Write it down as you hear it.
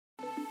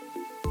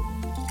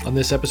On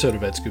this episode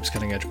of EdScoop's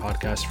Cutting Edge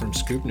podcast from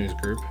Scoop News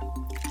Group,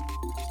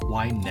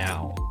 why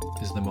now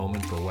is the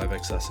moment for web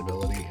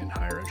accessibility in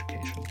higher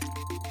education?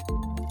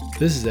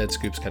 This is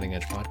EdScoop's Cutting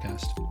Edge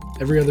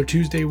podcast. Every other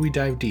Tuesday, we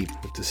dive deep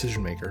with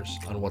decision makers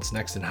on what's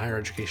next in higher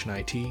education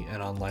IT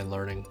and online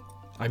learning.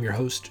 I'm your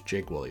host,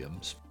 Jake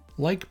Williams.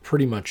 Like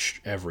pretty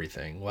much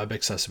everything, web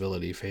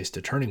accessibility faced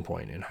a turning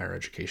point in higher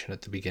education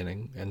at the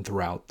beginning and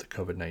throughout the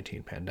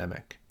COVID-19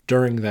 pandemic.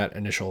 During that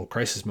initial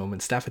crisis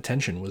moment, staff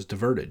attention was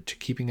diverted to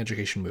keeping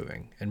education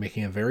moving and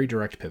making a very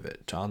direct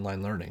pivot to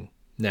online learning.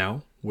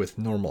 Now, with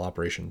normal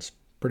operations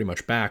pretty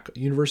much back,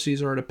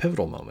 universities are at a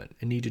pivotal moment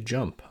and need to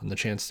jump on the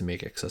chance to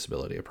make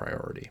accessibility a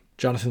priority.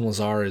 Jonathan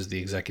Lazar is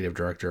the executive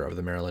director of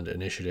the Maryland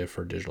Initiative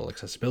for Digital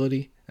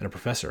Accessibility and a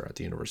professor at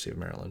the University of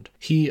Maryland.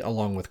 He,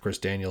 along with Chris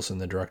Danielson,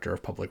 the director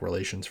of public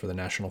relations for the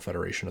National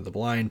Federation of the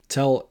Blind,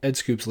 tell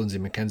EdScoop's Lindsay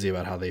McKenzie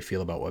about how they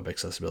feel about web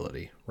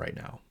accessibility right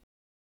now.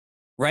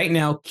 Right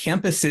now,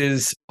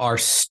 campuses are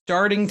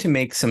starting to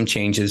make some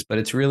changes, but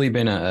it's really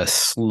been a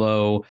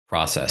slow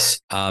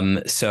process.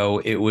 So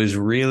it was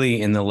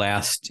really in the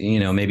last,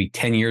 maybe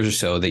 10 years or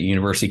so that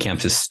university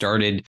campuses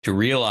started to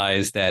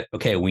realize that,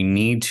 okay, we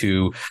need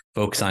to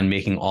focus on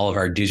making all of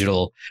our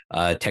digital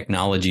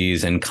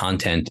technologies and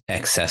content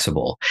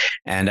accessible.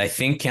 And I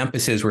think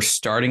campuses were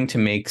starting to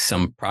make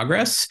some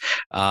progress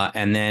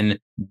and then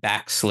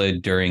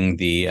backslid during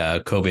the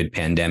COVID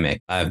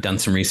pandemic. I've done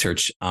some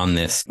research on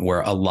this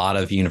where a lot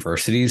of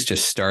universities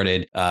just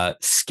started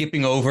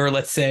skipping over,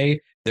 let's say,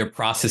 their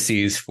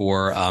processes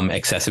for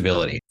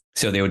accessibility.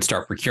 So they would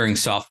start procuring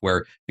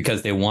software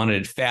because they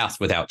wanted it fast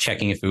without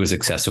checking if it was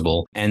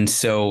accessible. And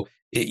so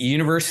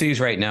universities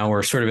right now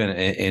are sort of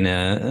in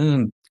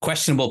a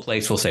questionable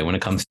place, we'll say, when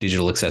it comes to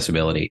digital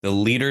accessibility. The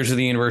leaders of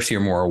the university are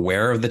more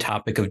aware of the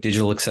topic of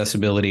digital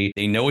accessibility.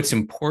 They know it's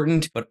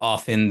important, but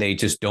often they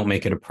just don't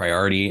make it a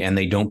priority and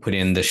they don't put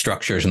in the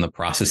structures and the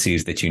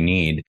processes that you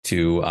need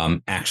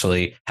to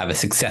actually have a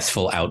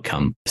successful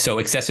outcome. So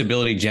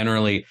accessibility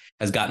generally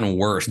has gotten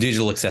worse.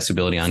 Digital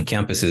accessibility on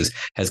campuses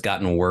has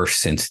gotten worse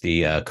since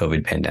the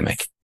COVID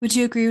pandemic. Would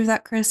you agree with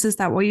that, Chris? Is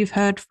that what you've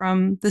heard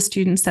from the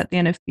students that the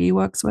NFB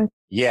works with?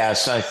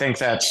 Yes, I think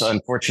that's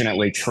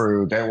unfortunately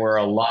true.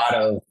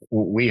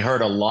 We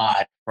heard a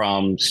lot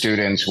from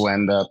students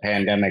when the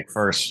pandemic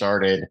first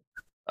started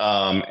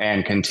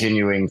and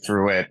continuing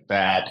through it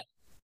that,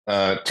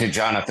 to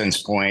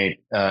Jonathan's point,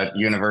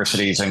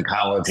 universities and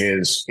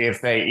colleges,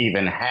 if they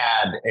even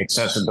had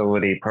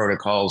accessibility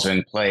protocols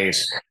in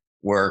place,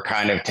 were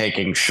kind of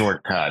taking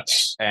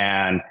shortcuts.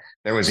 And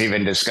there was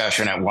even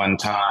discussion at one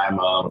time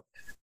of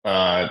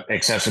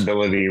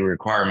accessibility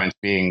requirements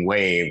being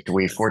waived.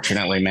 We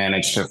fortunately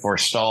managed to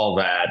forestall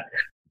that,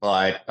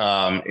 but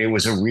it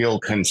was a real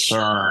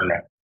concern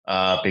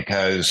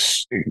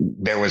because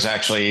there was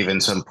actually even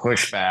some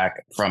pushback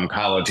from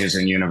colleges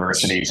and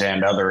universities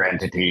and other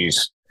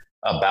entities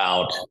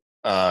about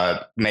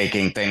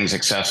making things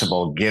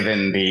accessible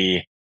given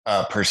the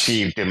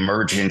perceived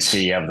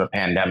emergency of the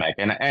pandemic.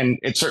 And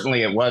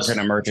it was an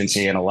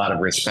emergency in a lot of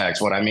respects.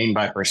 What I mean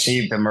by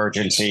perceived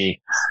emergency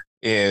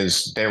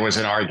is there was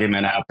an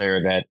argument out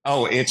there that,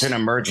 oh, it's an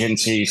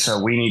emergency,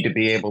 so we need to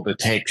be able to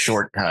take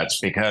shortcuts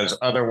because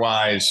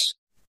otherwise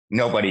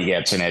nobody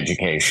gets an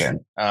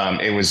education.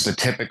 It was the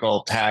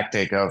typical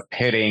tactic of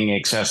pitting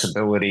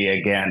accessibility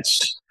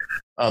against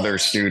other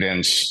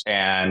students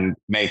and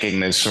making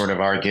this sort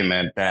of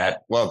argument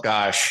that, well,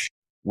 gosh,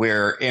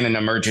 we're in an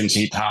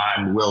emergency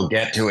time. We'll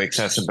get to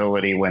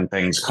accessibility when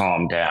things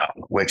calm down,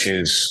 which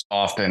is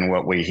often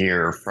what we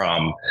hear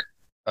from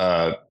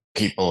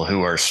people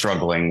who are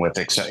struggling with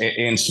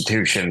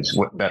institutions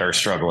that are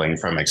struggling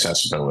from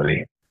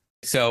accessibility.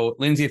 So,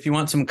 Lindsay, if you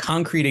want some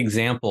concrete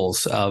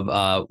examples of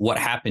what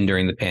happened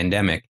during the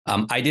pandemic,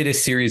 I did a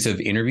series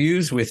of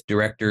interviews with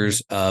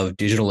directors of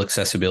digital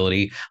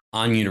accessibility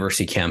on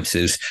university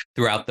campuses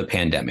throughout the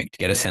pandemic to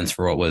get a sense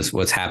for what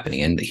was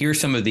happening. And here's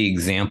some of the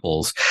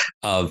examples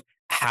of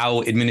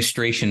how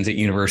administrations at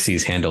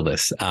universities handle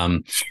this.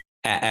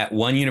 At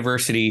one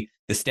university,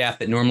 the staff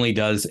that normally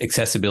does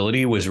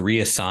accessibility was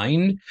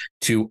reassigned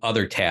to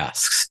other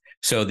tasks.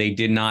 So they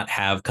did not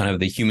have kind of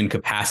the human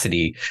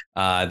capacity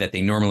that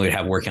they normally would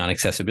have working on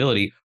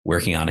accessibility.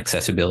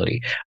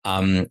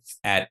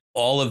 At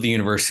all of the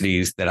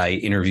universities that I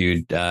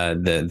interviewed,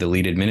 the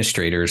lead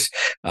administrators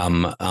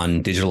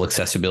on digital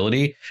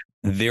accessibility,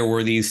 there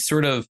were these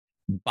sort of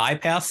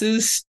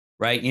bypasses,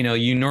 right?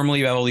 You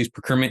normally have all these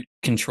procurement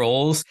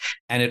controls,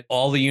 and at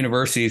all the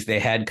universities, they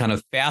had kind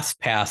of fast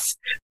pass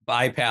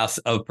bypass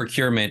of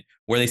procurement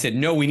where they said,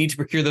 no, we need to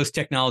procure those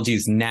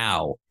technologies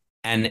now.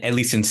 And at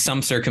least in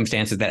some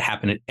circumstances that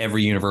happen at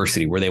every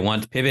university where they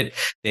want to pivot,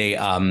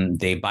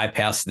 they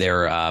bypass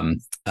their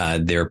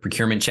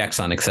procurement checks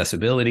on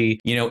accessibility.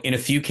 In a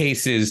few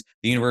cases,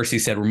 the university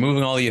said, we're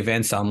moving all the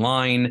events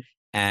online.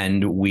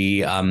 And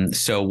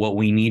so what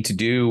we need to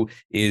do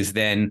is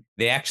then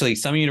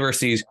some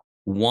universities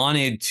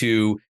wanted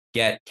to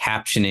get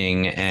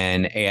captioning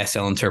and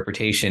ASL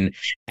interpretation.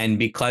 And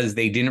because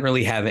they didn't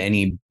really have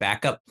any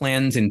backup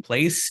plans in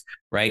place,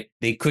 right,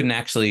 they couldn't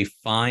actually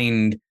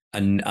find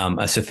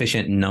a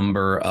sufficient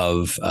number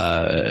of,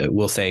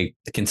 we'll say,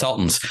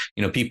 consultants,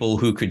 people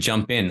who could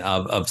jump in,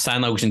 of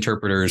sign language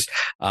interpreters,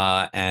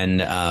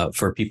 and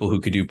for people who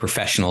could do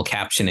professional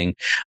captioning.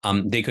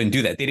 They couldn't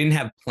do that. They didn't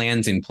have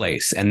plans in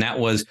place. And that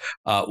was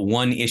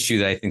one issue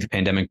that I think the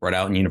pandemic brought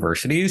out in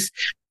universities,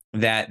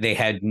 that they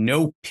had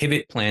no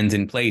pivot plans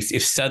in place.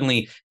 If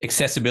suddenly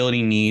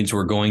accessibility needs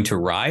were going to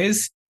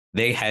rise,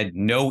 they had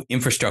no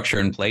infrastructure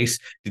in place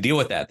to deal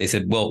with that. They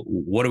said, well,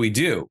 what do we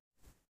do?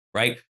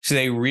 Right. So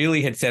they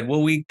really had said,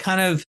 well, we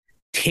kind of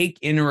take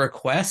in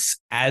requests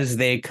as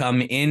they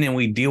come in and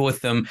we deal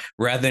with them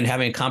rather than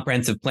having a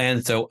comprehensive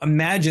plan. So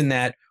imagine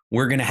that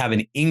we're going to have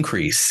an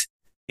increase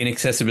in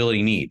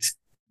accessibility needs.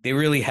 They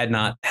really had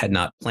not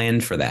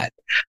planned for that.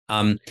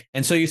 And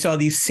so you saw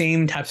these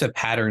same types of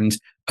patterns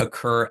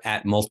occur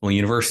at multiple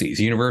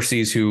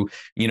universities who,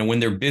 when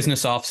their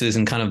business offices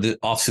and kind of the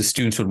offices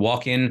students would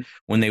walk in,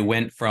 when they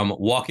went from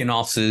walk-in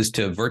offices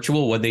to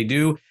virtual, what they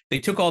do, they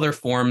took all their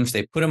forms,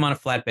 they put them on a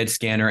flatbed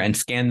scanner and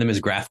scanned them as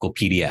graphical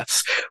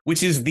PDFs,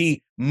 which is the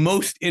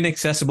most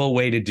inaccessible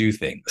way to do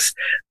things.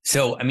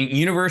 So,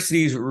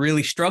 universities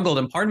really struggled.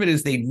 And part of it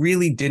is they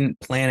really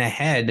didn't plan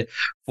ahead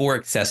for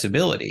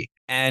accessibility.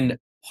 And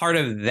part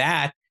of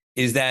that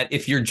is that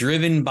if you're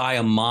driven by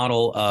a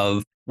model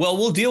of, well,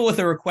 we'll deal with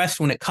a request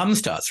when it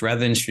comes to us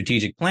rather than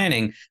strategic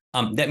planning,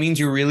 that means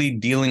you're really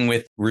dealing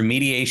with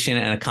remediation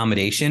and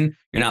accommodation.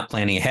 You're not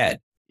planning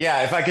ahead.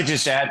 Yeah, if I could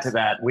just add to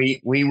that,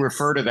 we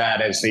refer to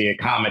that as the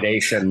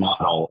accommodation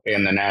model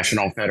in the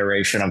National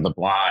Federation of the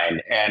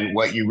Blind. And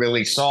what you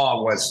really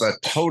saw was the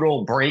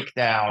total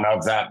breakdown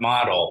of that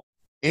model.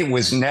 It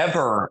was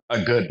never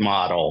a good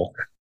model.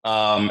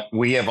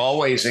 We have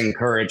always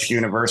encouraged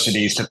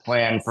universities to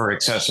plan for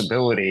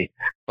accessibility,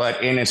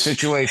 but in a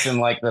situation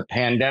like the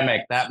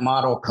pandemic, that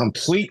model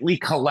completely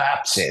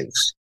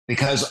collapses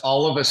because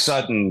all of a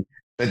sudden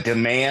the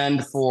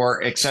demand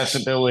for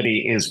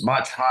accessibility is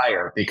much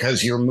higher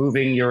because you're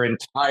moving your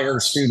entire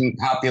student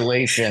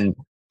population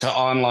to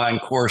online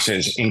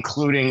courses,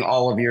 including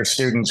all of your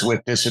students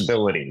with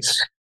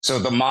disabilities. So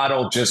the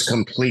model just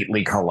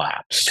completely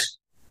collapsed.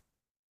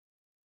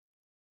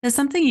 There's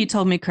something you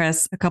told me,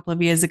 Chris, a couple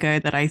of years ago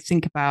that I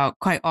think about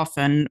quite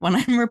often when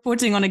I'm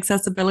reporting on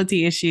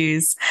accessibility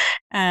issues.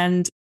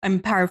 And I'm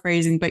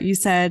paraphrasing, but you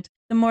said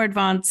the more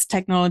advanced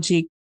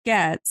technology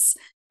gets,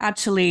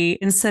 actually,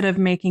 instead of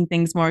making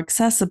things more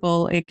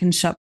accessible, it can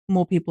shut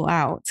more people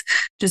out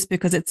just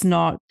because it's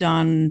not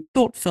done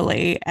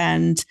thoughtfully.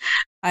 And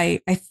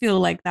I feel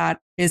like that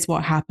is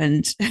what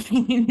happened.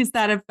 Is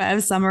that a fair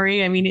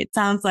summary? It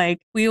sounds like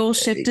we all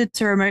shifted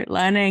to remote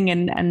learning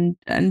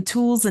and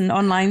tools and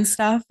online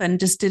stuff and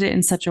just did it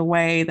in such a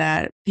way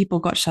that people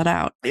got shut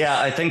out.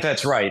 Yeah, I think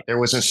that's right. There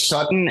was a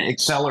sudden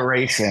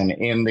acceleration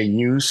in the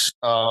use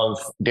of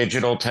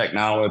digital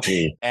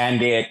technology,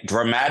 and it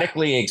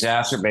dramatically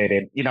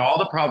exacerbated, all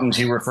the problems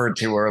you referred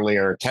to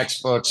earlier,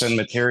 textbooks and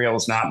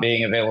materials not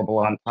being available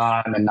on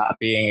time and not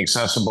being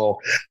accessible.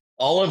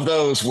 All of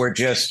those were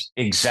just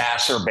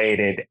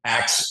exacerbated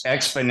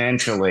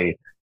exponentially.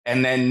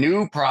 And then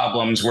new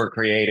problems were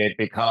created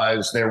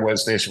because there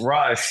was this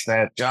rush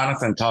that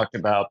Jonathan talked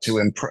about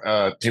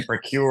to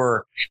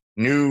procure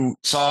new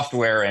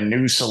software and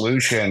new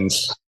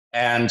solutions.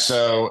 And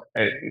so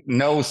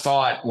no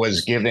thought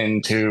was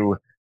given to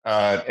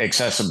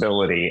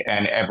accessibility,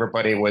 and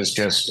everybody was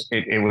just,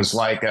 it was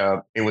like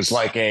a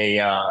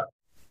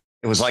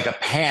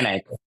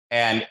panic.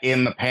 And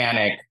in the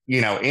panic,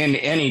 in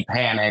any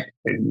panic,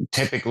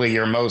 typically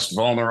your most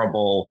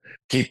vulnerable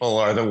people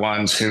are the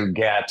ones who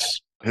get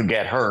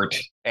hurt.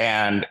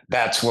 And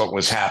that's what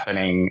was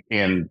happening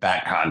in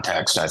that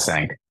context, I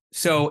think.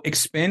 So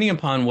expanding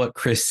upon what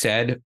Chris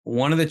said,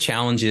 one of the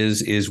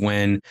challenges is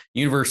when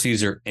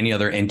universities or any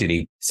other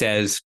entity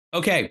says,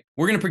 okay,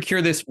 we're going to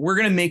procure this, we're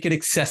going to make it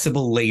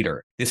accessible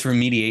later, this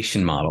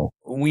remediation model.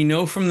 We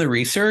know from the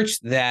research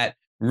that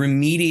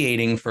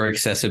remediating for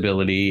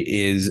accessibility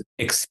is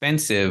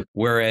expensive,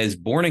 whereas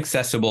born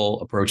accessible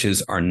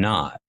approaches are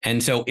not.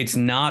 And so it's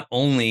not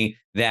only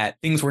that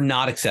things were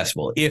not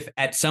accessible. If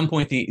at some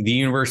point the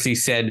university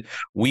said,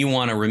 we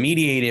want to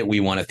remediate it, we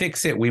want to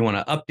fix it, we want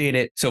to update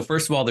it. So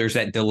first of all, there's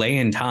that delay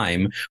in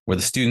time where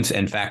the students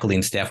and faculty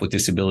and staff with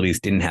disabilities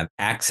didn't have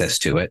access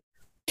to it.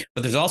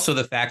 But there's also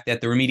the fact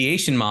that the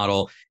remediation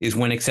model is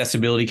when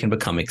accessibility can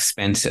become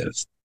expensive.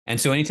 And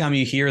so anytime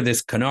you hear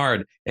this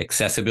canard,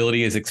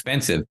 accessibility is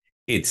expensive,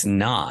 it's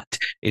not.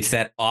 It's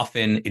that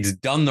often it's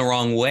done the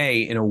wrong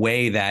way, in a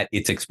way that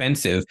it's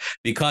expensive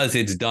because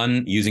it's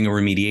done using a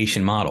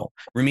remediation model.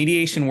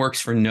 Remediation works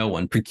for no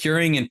one.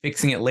 Procuring and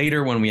fixing it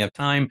later when we have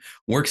time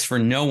works for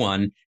no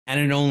one. And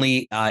it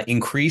only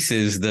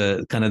increases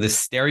the kind of the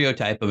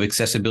stereotype of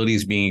accessibility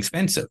as being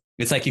expensive.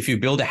 It's like if you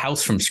build a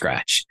house from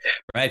scratch,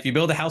 right? If you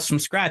build a house from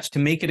scratch to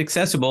make it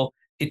accessible,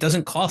 it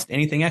doesn't cost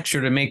anything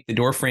extra to make the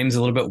door frames a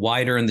little bit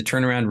wider and the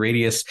turnaround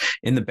radius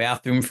in the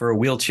bathroom for a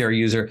wheelchair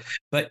user.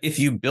 But if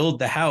you build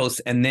the house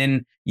and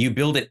then you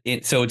build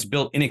it so it's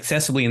built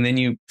inaccessibly, and then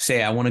you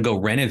say, I want to go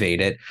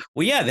renovate it.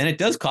 Well, yeah, then it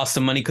does cost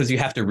some money because you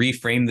have to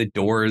reframe the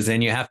doors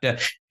and you have to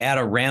add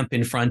a ramp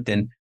in front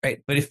and right.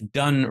 But if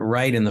done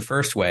right in the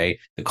first way,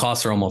 the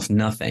costs are almost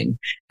nothing.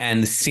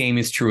 And the same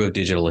is true of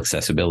digital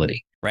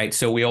accessibility, right?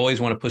 So we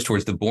always want to push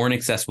towards the born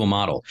accessible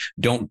model.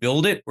 Don't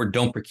build it or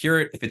don't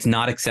procure it if it's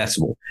not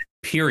accessible,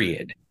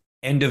 period.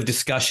 End of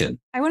discussion.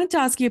 I wanted to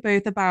ask you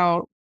both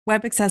about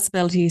web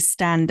accessibility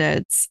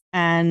standards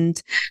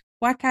and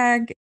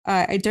WCAG.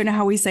 I don't know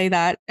how we say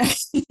that.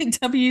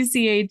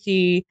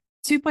 WCAG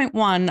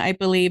 2.1, I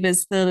believe,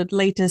 is the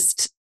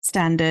latest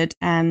standard,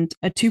 and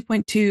a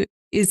 2.2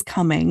 is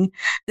coming.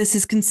 This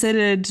is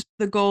considered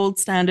the gold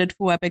standard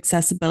for web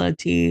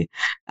accessibility.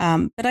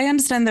 But I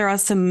understand there are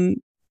some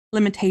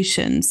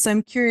limitations. So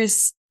I'm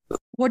curious,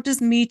 what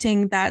does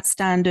meeting that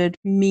standard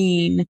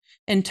mean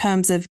in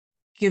terms of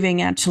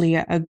giving actually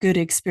a good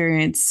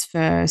experience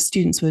for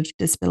students with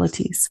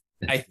disabilities?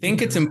 I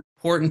think it's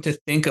important to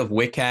think of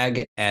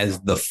WCAG as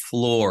the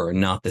floor,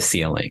 not the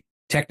ceiling.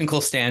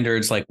 Technical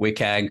standards like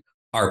WCAG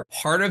are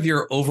part of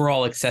your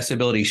overall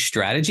accessibility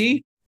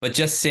strategy, but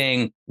just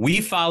saying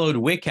we followed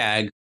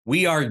WCAG,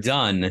 we are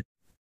done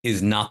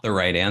is not the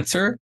right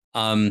answer.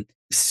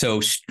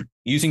 So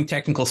using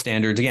technical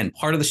standards, again,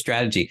 part of the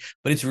strategy,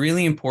 but it's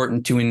really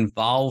important to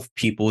involve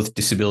people with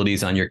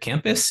disabilities on your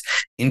campus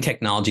in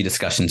technology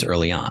discussions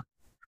early on.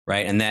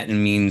 Right. And that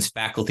means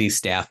faculty,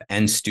 staff,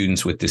 and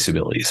students with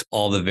disabilities,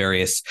 all the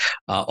various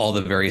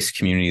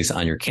communities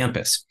on your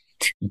campus,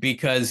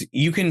 because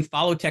you can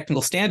follow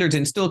technical standards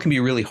and still can be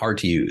really hard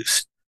to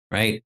use.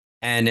 Right.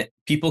 And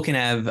people can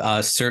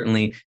have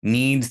certainly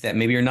needs that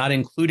maybe are not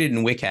included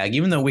in WCAG,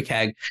 even though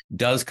WCAG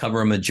does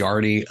cover a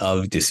majority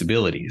of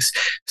disabilities.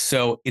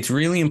 So it's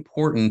really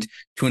important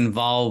to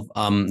involve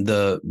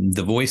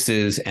the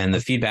voices and the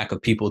feedback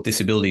of people with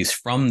disabilities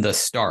from the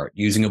start,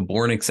 using a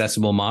born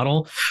accessible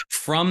model.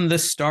 From the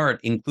start,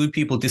 include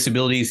people with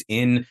disabilities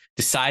in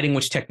deciding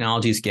which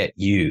technologies get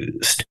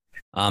used.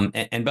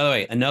 And by the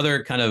way,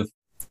 another kind of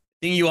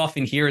thing you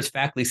often hear is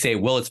faculty say,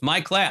 well, it's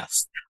my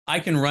class. I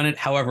can run it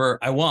however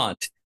I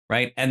want,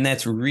 right? And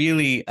that's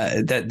really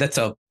it's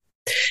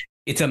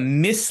a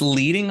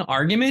misleading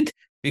argument,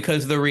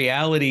 because the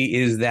reality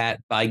is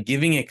that by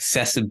giving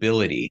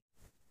accessibility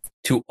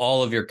to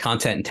all of your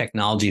content and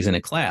technologies in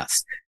a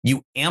class,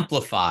 you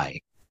amplify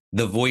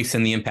the voice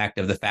and the impact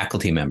of the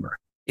faculty member.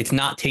 It's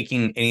not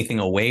taking anything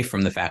away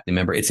from the faculty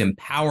member. It's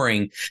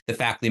empowering the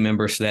faculty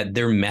member so that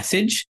their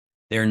message,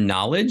 their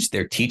knowledge,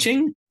 their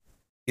teaching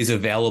is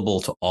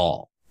available to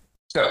all.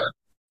 So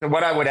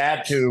what I would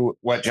add to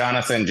what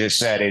Jonathan just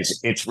said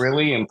is it's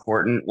really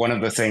important. One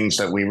of the things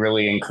that we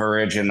really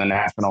encourage in the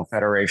National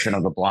Federation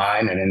of the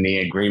Blind and in the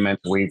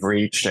agreements we've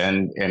reached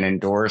and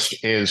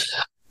endorsed is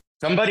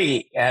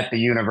somebody at the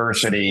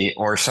university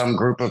or some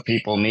group of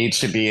people needs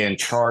to be in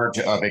charge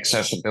of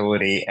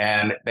accessibility,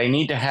 and they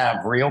need to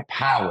have real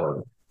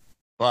power.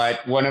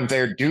 But one of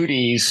their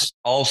duties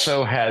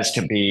also has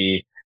to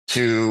be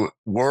to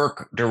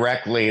work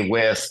directly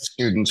with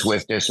students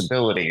with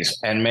disabilities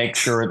and make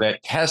sure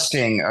that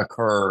testing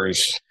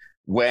occurs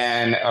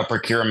when a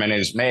procurement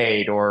is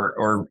made,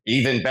 or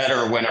even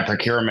better, when a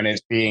procurement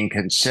is being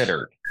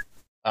considered,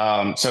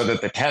 so that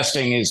the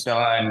testing is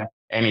done.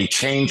 Any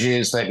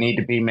changes that need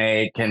to be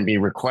made can be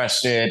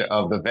requested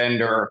of the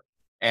vendor,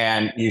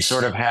 and you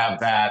sort of have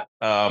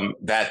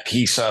that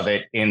piece of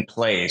it in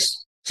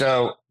place.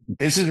 So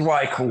this is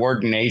why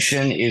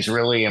coordination is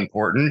really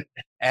important.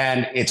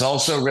 And it's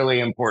also really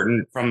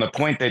important from the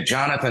point that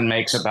Jonathan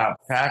makes about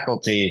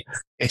faculty.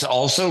 It's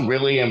also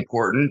really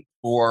important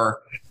for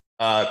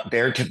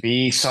there to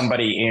be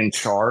somebody in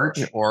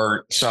charge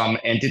or some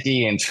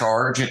entity in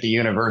charge at the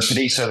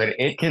university so that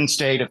it can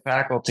say to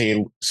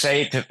faculty,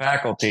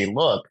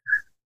 look,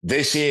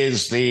 this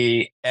is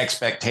the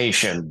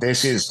expectation.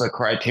 This is the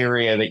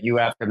criteria that you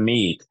have to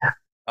meet.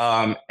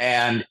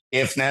 And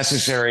if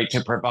necessary,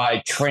 to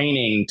provide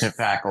training to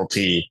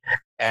faculty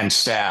and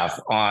staff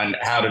on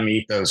how to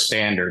meet those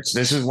standards.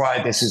 This is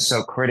why this is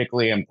so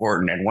critically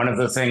important. And one of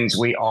the things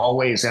we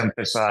always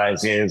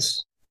emphasize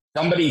is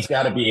somebody's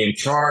got to be in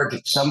charge.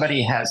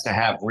 Somebody has to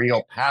have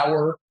real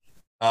power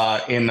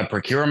in the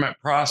procurement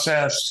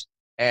process.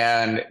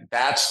 And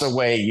that's the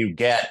way you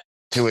get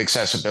to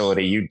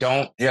accessibility. You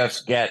don't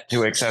just get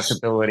to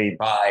accessibility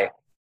by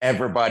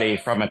everybody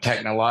from a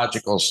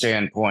technological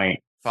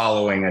standpoint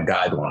following a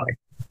guideline.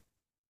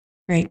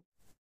 Great.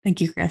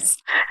 Thank you, Chris.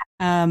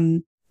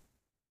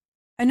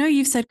 I know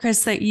you've said,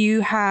 Chris, that you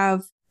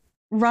have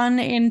run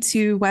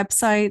into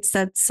websites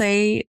that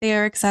say they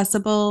are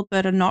accessible,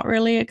 but are not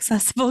really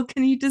accessible.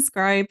 Can you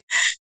describe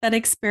that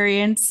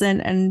experience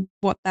and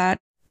what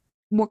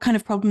kind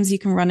of problems you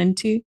can run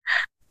into?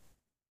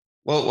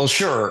 Well,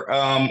 sure.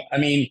 I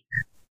mean,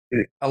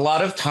 a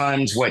lot of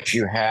times what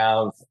you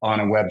have on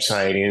a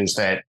website is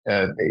that,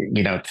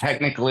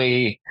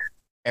 technically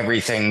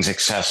everything's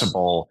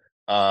accessible.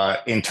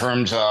 in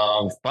terms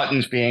of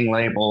buttons being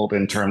labeled,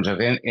 in terms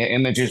of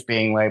images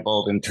being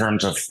labeled, in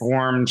terms of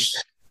forms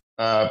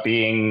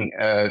being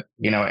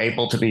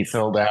able to be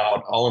filled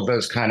out, all of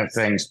those kind of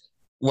things.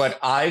 What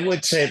I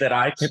would say that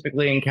I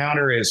typically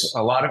encounter is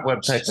a lot of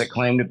websites that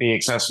claim to be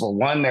accessible.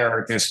 One, there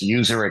are just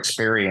user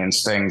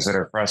experience things that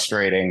are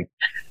frustrating.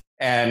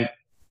 And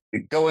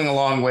going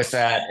along with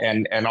that,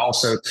 and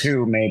also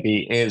two,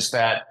 maybe, is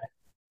that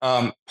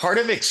part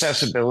of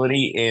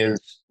accessibility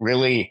is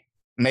really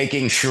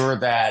making sure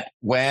that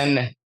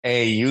when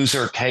a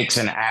user takes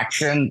an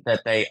action,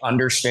 that they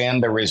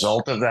understand the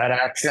result of that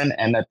action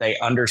and that they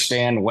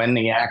understand when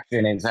the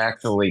action is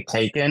actually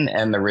taken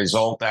and the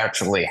result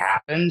actually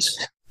happens.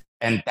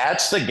 And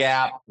that's the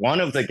gap. One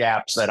of the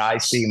gaps that I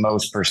see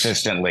most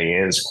persistently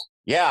is,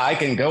 yeah, I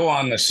can go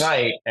on the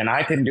site and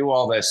I can do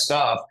all this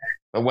stuff,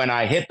 but when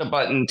I hit the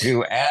button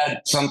to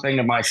add something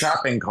to my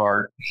shopping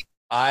cart,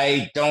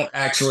 I don't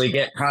actually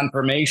get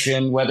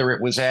confirmation whether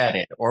it was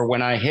added. Or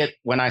when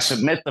I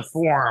submit the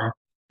form,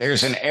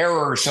 there's an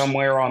error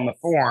somewhere on the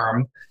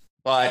form,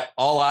 but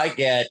all I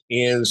get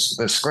is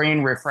the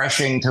screen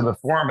refreshing to the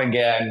form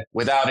again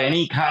without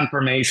any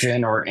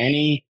confirmation or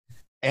any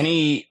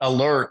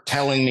alert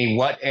telling me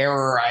what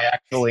error I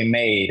actually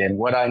made and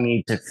what I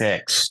need to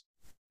fix.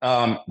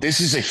 This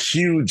is a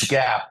huge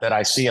gap that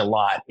I see a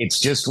lot.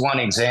 It's just one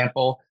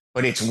example,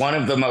 but it's one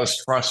of the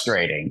most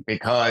frustrating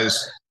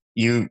because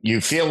you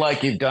feel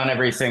like you've done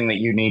everything that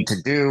you need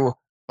to do,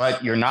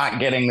 but you're not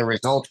getting the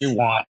result you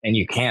want and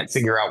you can't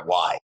figure out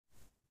why.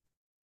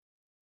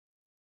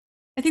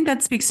 I think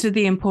that speaks to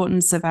the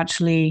importance of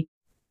actually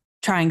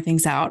trying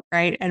things out,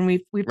 right? And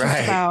we've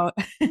talked about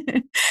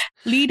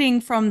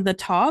leading from the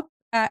top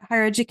at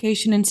higher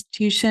education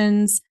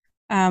institutions.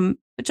 But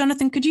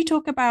Jonathan, could you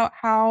talk about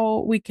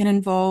how we can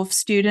involve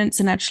students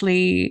in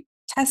actually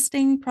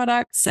testing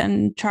products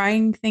and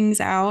trying things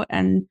out,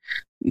 and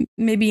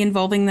maybe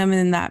involving them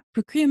in that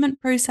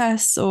procurement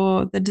process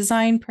or the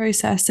design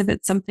process if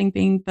it's something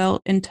being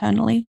built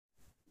internally?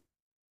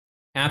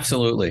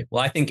 Absolutely.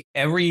 Well, I think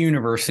every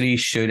university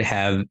should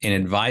have an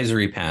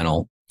advisory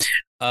panel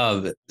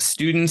of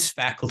students,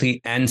 faculty,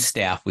 and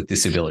staff with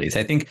disabilities.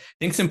 I think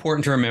it's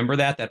important to remember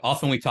that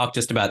often we talk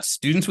just about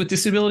students with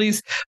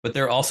disabilities, but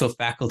there are also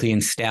faculty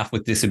and staff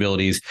with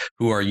disabilities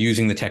who are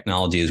using the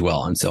technology as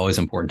well. And it's always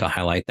important to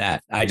highlight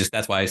that.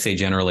 That's why I say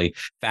generally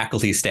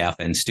faculty, staff,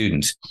 and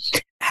students.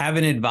 Have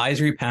an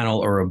advisory panel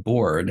or a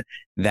board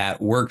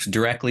that works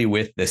directly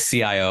with the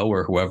CIO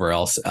or whoever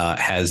else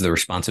has the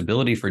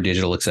responsibility for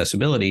digital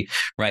accessibility,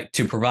 right,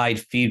 to provide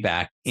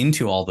feedback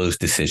into all those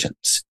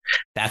decisions.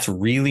 That's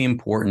really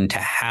important to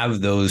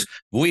have those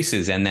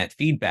voices and that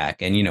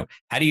feedback. And,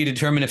 how do you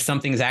determine if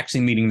something is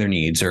actually meeting their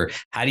needs? Or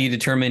how do you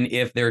determine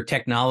if there are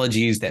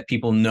technologies that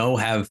people know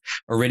have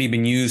already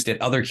been used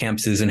at other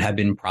campuses and have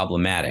been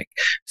problematic?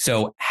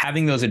 So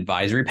having those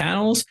advisory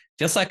panels,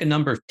 just like a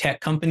number of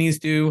tech companies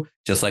do,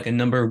 just like a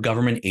number of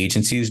government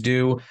agencies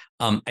do.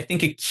 I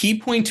think a key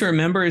point to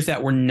remember is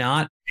that we're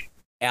not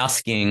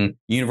asking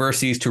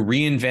universities to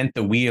reinvent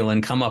the wheel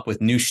and come up with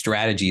new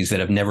strategies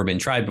that have never been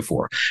tried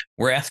before.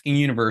 We're asking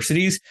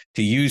universities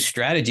to use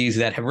strategies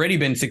that have already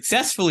been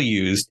successfully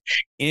used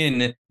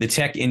in the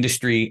tech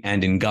industry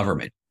and in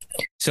government.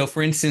 So,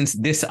 for instance,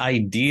 this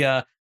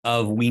idea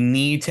of we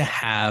need to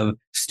have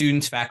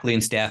students, faculty,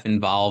 and staff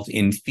involved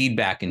in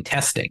feedback and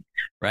testing,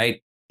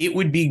 right? It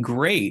would be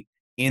great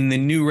in the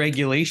new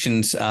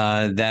regulations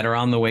that are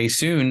on the way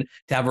soon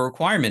to have a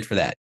requirement for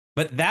that.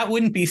 But that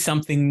wouldn't be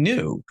something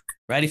new,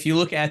 right? If you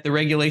look at the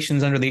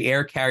regulations under the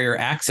Air Carrier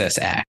Access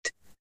Act,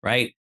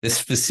 right? The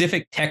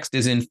specific text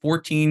is in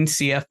 14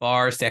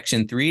 CFR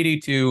section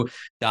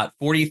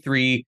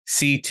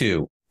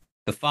 382.43C2.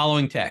 The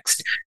following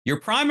text: your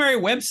primary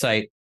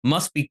website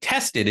must be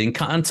tested in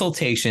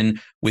consultation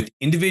with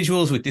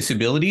individuals with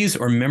disabilities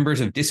or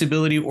members of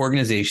disability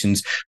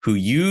organizations who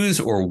use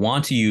or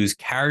want to use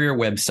carrier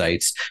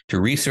websites to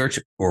research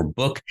or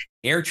book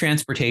air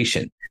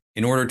transportation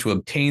in order to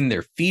obtain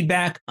their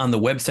feedback on the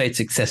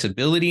website's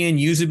accessibility and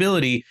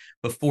usability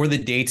before the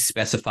dates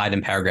specified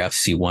in paragraph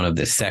C1 of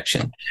this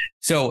section.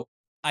 So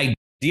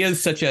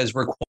ideas such as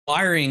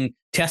requiring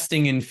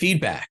testing and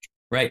feedback,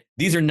 right?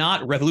 These are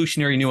not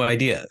revolutionary new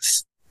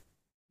ideas.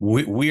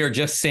 We are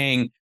just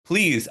saying,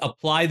 please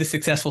apply the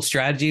successful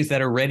strategies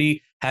that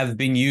already have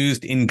been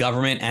used in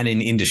government and in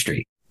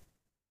industry.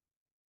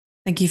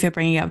 Thank you for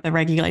bringing up the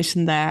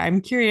regulation there.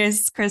 I'm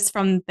curious, Chris,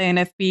 from the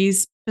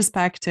NFB's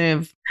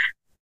perspective,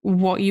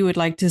 what you would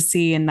like to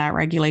see in that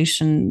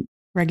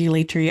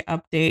regulatory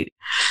update.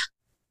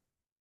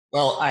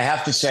 Well, I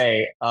have to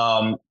say,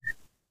 I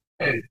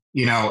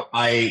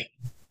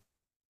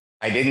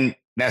didn't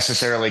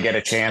necessarily get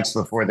a chance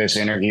before this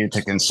interview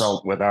to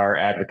consult with our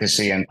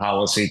advocacy and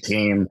policy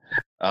team.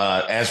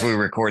 As we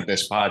record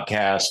this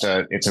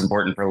podcast, it's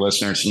important for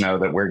listeners to know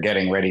that we're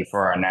getting ready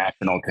for our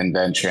national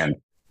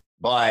convention.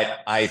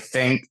 But I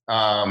think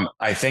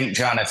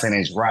Jonathan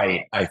is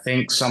right. I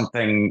think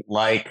something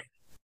like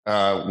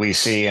we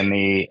see in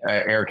the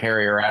Air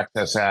Carrier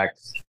Access Act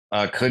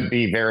could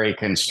be very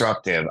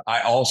constructive.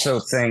 I also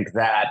think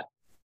that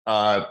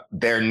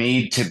there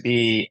need to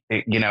be,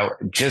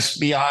 just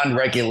beyond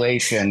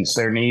regulations,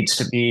 there needs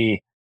to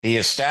be the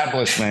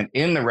establishment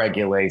in the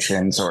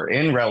regulations or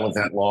in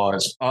relevant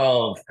laws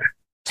of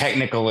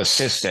technical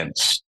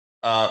assistance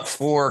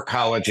for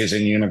colleges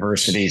and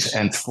universities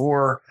and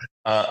for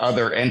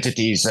other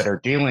entities that are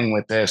dealing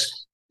with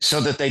this, so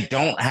that they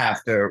don't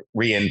have to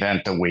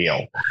reinvent the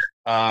wheel.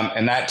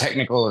 And that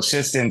technical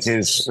assistance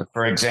is,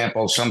 for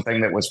example,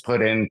 something that was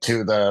put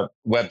into the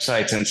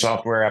Websites and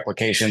Software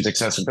Applications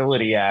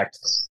Accessibility Act,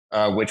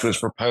 which was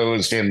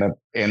proposed in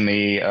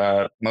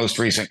the most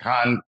recent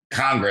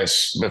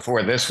Congress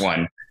before this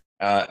one,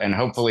 and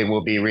hopefully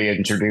will be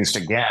reintroduced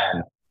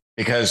again.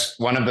 Because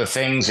one of the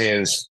things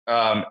is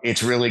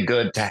it's really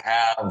good to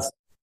have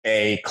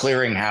a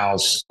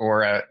clearinghouse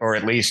or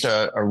at least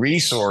a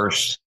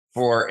resource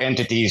for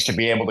entities to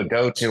be able to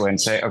go to and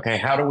say, okay,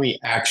 how do we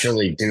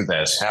actually do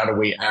this? How do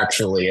we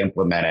actually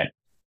implement it?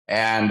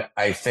 And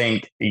I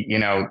think,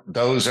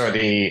 those are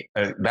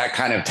that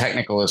kind of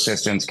technical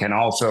assistance can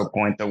also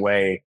point the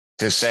way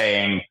to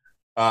saying,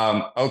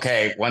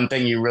 okay, one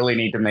thing you really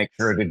need to make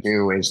sure to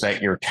do is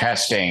that you're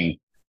testing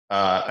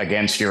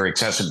against your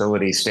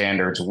accessibility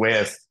standards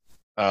with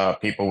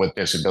people with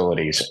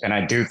disabilities. And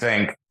I do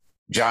think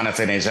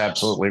Jonathan is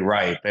absolutely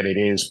right that it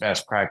is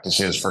best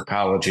practices for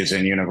colleges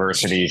and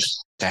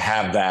universities to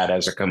have that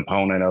as a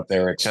component of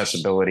their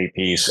accessibility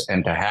piece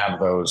and to have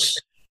those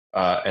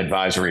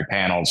advisory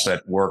panels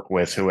that work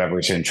with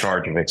whoever's in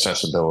charge of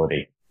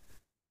accessibility.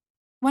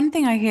 One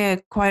thing I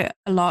hear quite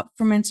a lot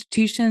from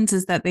institutions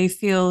is that they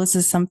feel this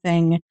is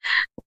something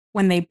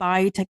when they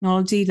buy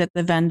technology that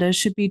the vendor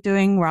should be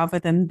doing rather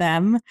than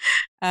them.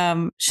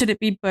 Should it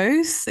be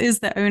both? Is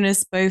the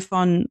onus both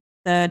on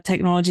the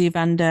technology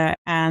vendor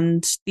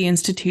and the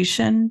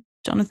institution?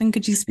 Jonathan,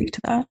 could you speak to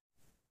that?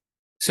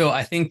 So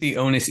I think the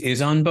onus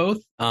is on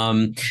both.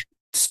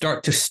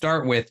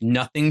 Start with,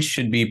 nothing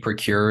should be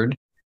procured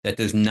that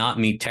does not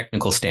meet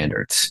technical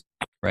standards,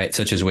 right?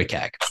 Such as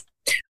WCAG.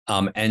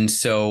 And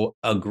so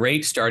a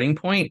great starting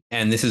point,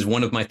 and this is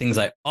one of my things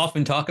I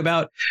often talk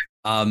about,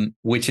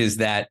 which is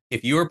that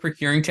if you are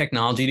procuring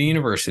technology to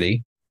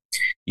university,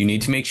 you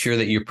need to make sure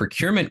that your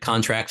procurement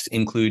contracts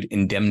include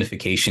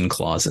indemnification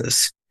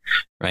clauses.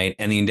 Right.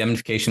 And the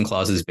indemnification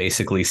clauses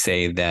basically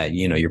say that,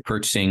 your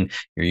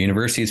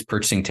university is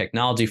purchasing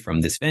technology from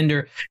this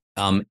vendor.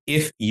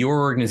 If your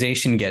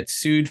organization gets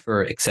sued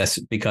for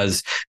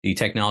because the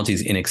technology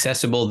is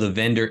inaccessible, the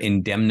vendor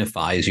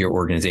indemnifies your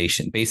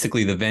organization.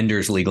 Basically, the vendor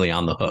is legally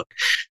on the hook.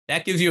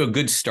 That gives you a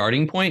good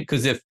starting point,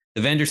 because if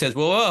the vendor says,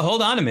 well,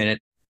 hold on a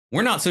minute,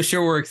 we're not so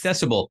sure we're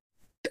accessible,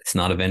 that's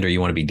not a vendor you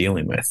want to be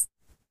dealing with.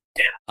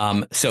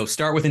 So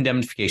start with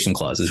indemnification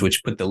clauses,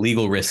 which put the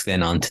legal risk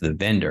then onto the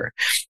vendor.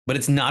 But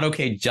it's not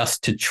okay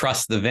just to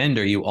trust the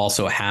vendor. You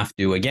also have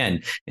to,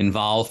 again,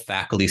 involve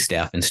faculty,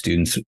 staff, and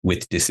students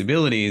with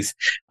disabilities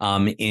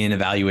in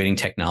evaluating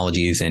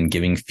technologies and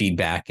giving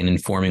feedback and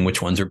informing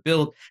which ones are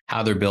built,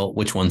 how they're built,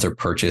 which ones are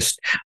purchased,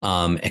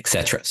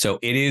 etc. So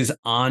it is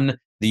on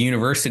the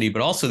university,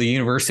 but also the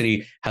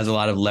university has a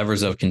lot of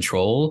levers of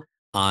control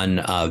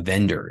on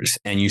vendors.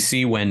 And you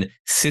see when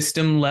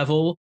system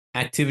level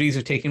activities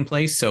are taking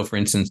place. So, for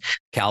instance,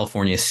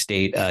 California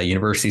State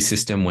University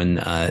System, when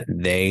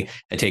they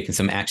had taken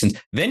some actions,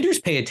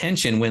 vendors pay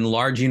attention when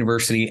large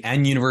university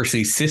and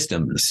university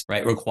systems,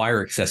 right,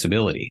 require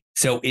accessibility.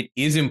 So it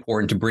is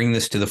important to bring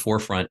this to the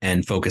forefront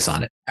and focus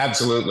on it.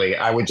 Absolutely.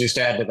 I would just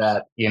add to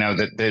that,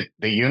 that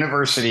the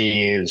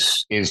university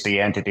is the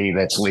entity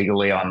that's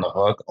legally on the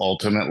hook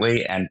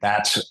ultimately, and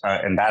that's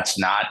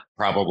not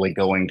probably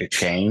going to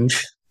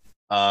change.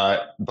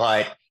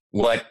 But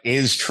what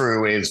is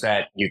true is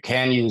that you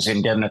can use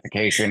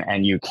indemnification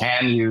and you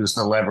can use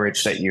the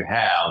leverage that you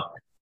have.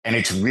 And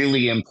it's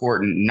really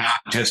important not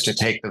just to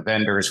take the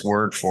vendor's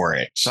word for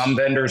it. Some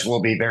vendors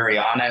will be very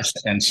honest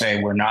and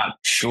say, we're not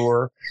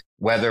sure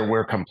whether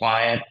we're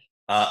compliant.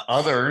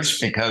 Others,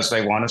 because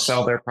they want to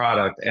sell their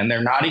product and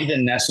they're not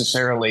even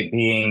necessarily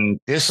being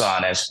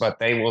dishonest, but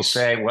they will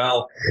say,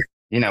 well,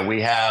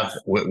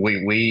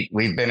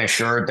 we've been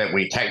assured that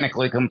we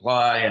technically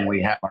comply and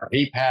we have our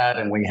VPAT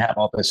and we have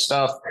all this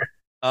stuff.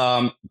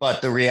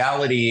 But the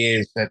reality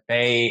is that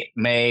they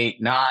may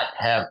not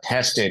have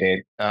tested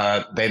it.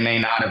 They may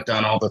not have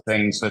done all the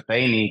things that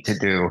they need to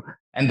do.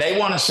 And they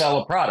want to sell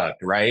a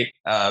product, right?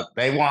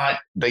 They want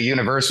the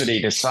university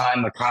to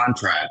sign the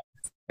contract.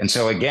 And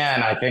so,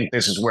 again, I think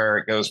this is where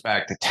it goes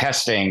back to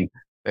testing.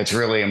 That's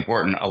really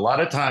important. A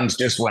lot of times,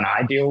 just when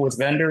I deal with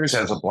vendors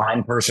as a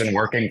blind person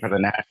working for the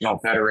National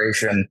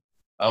Federation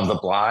of the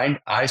Blind,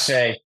 I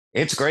say,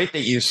 it's great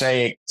that you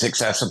say it's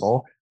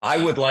accessible.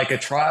 I would like a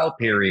trial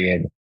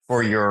period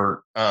for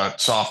your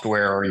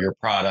software or your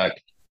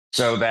product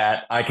so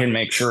that I can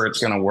make sure it's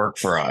going to work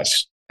for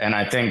us. And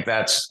I think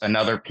that's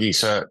another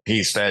piece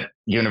that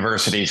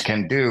universities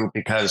can do,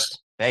 because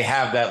they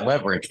have that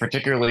leverage,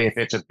 particularly if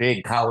it's a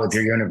big college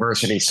or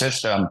university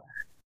system.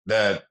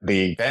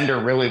 The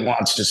vendor really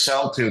wants to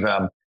sell to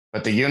them,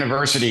 but the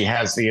university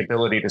has the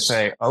ability to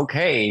say,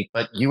 okay,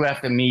 but you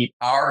have to meet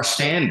our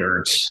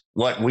standards,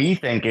 what we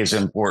think is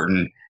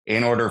important.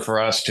 in order for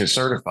us to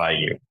certify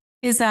you.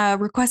 Is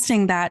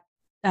requesting that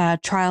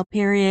trial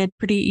period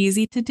pretty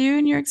easy to do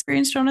in your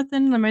experience,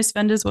 Jonathan? Are most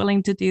vendors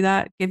willing to do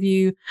that, give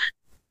you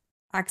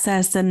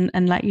access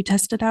and let you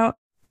test it out?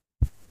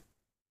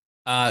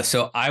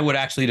 So I would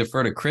actually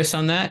defer to Chris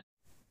on that.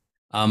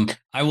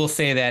 I will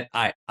say that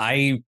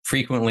I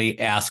frequently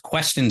ask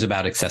questions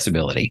about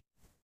accessibility.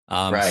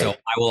 Right. So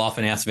I will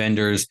often ask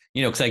vendors,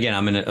 because again,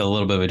 I'm in a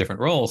little bit of a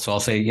different role. So I'll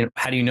say,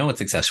 how do you know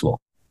it's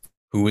accessible?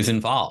 Who was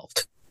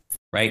involved?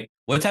 Right?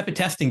 What type of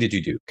testing did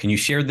you do? Can you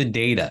share the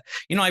data?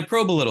 I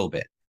probe a little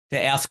bit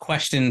to ask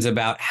questions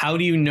about how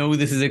do you know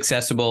this is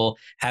accessible?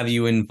 Have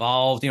you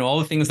involved, all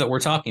the things that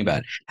we're talking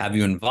about? Have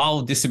you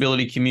involved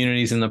disability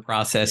communities in the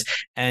process?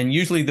 And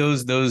usually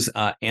those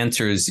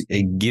answers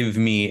give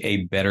me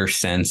a better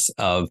sense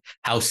of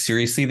how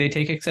seriously they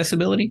take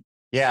accessibility.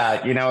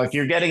 Yeah, if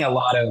you're getting a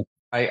lot of,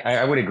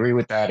 I would agree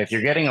with that. If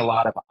you're getting a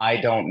lot of I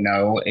don't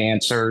know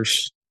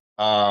answers,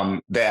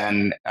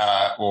 then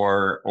no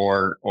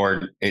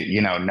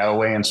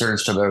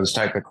answers to those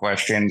type of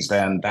questions,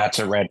 then that's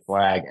a red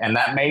flag. And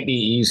that may be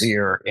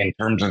easier in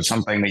terms of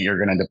something that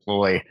you're going to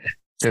deploy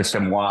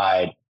system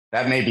wide.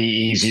 That may be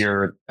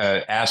easier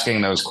asking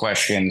those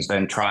questions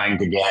than trying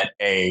to get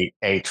a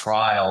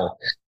trial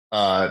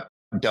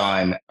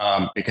done,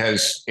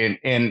 because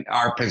in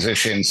our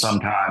position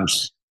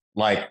sometimes,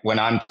 like when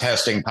I'm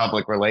testing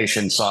public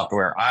relations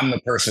software, I'm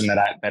the person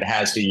that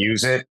has to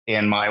use it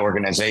in my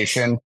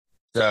organization.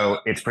 So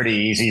it's pretty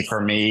easy for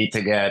me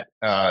to get,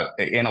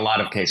 in a lot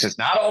of cases,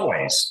 not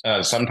always.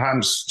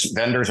 Sometimes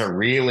vendors are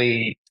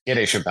really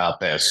skittish about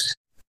this,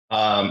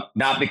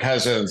 not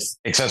because of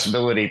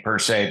accessibility per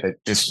se, but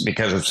just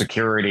because of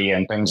security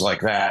and things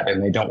like that.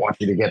 And they don't want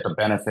you to get the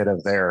benefit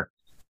of their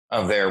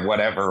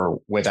whatever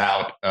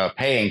without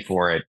paying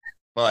for it.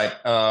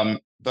 But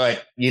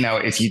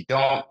if you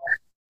don't,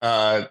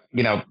 it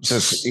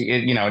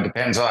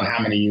depends on how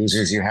many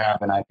users you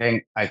have. And I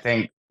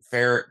think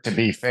to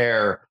be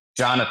fair,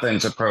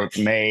 Jonathan's approach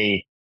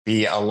may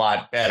be a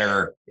lot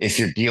better if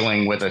you're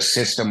dealing with a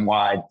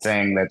system-wide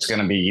thing that's going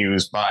to be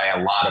used by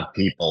a lot of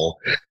people.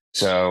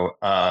 So,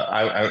 but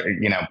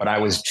I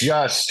was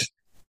just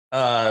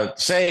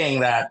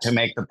saying that to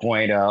make the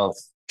point of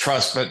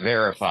trust but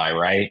verify,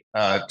 right?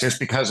 Just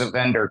because a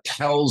vendor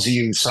tells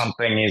you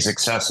something is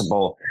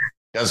accessible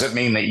doesn't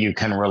mean that you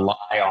can rely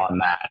on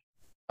that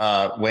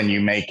when you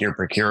make your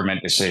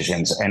procurement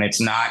decisions. And it's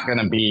not going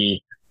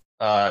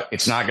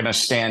to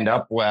stand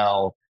up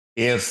well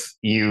if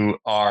you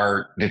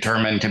are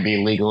determined to be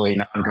legally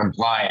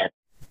non-compliant.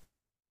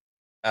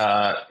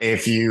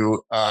 If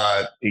you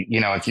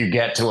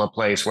get to a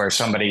place where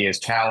somebody is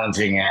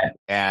challenging it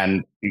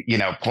and,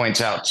 points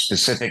out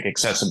specific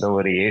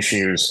accessibility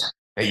issues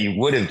that you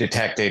would have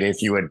detected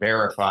if you had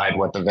verified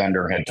what the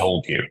vendor had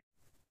told you.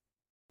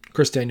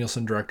 Chris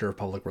Danielson, Director of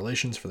Public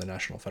Relations for the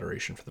National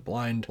Federation for the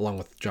Blind, along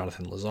with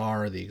Jonathan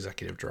Lazar, the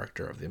Executive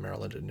Director of the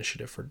Maryland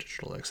Initiative for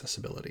Digital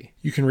Accessibility.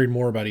 You can read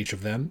more about each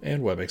of them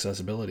and web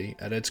accessibility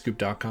at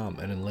edscoop.com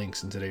and in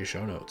links in today's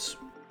show notes.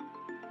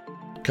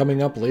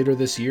 Coming up later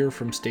this year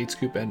from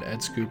Statescoop and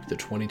Edscoop, the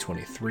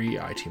 2023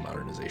 IT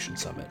Modernization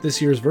Summit.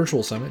 This year's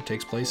virtual summit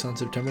takes place on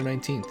September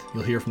 19th.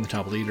 You'll hear from the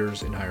top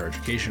leaders in higher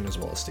education as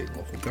well as state and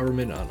local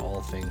government on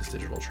all things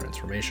digital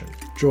transformation.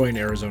 Join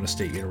Arizona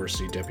State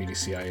University Deputy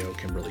CIO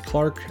Kimberly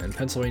Clark and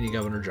Pennsylvania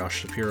Governor Josh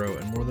Shapiro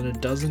and more than a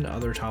dozen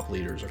other top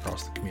leaders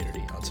across the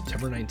community on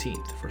September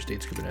 19th for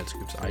Statescoop and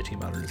Edscoop's IT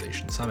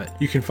Modernization Summit.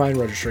 You can find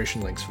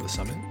registration links for the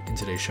summit in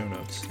today's show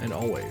notes and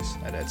always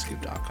at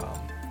edscoop.com.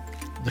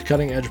 The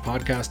Cutting Edge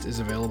Podcast is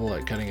available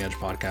at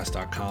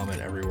cuttingedgepodcast.com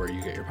and everywhere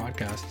you get your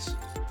podcasts.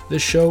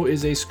 This show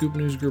is a Scoop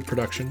News Group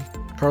production.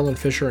 Carlin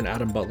Fisher and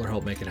Adam Butler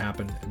help make it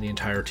happen, and the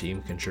entire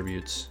team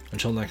contributes.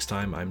 Until next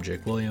time, I'm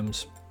Jake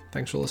Williams.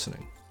 Thanks for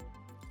listening.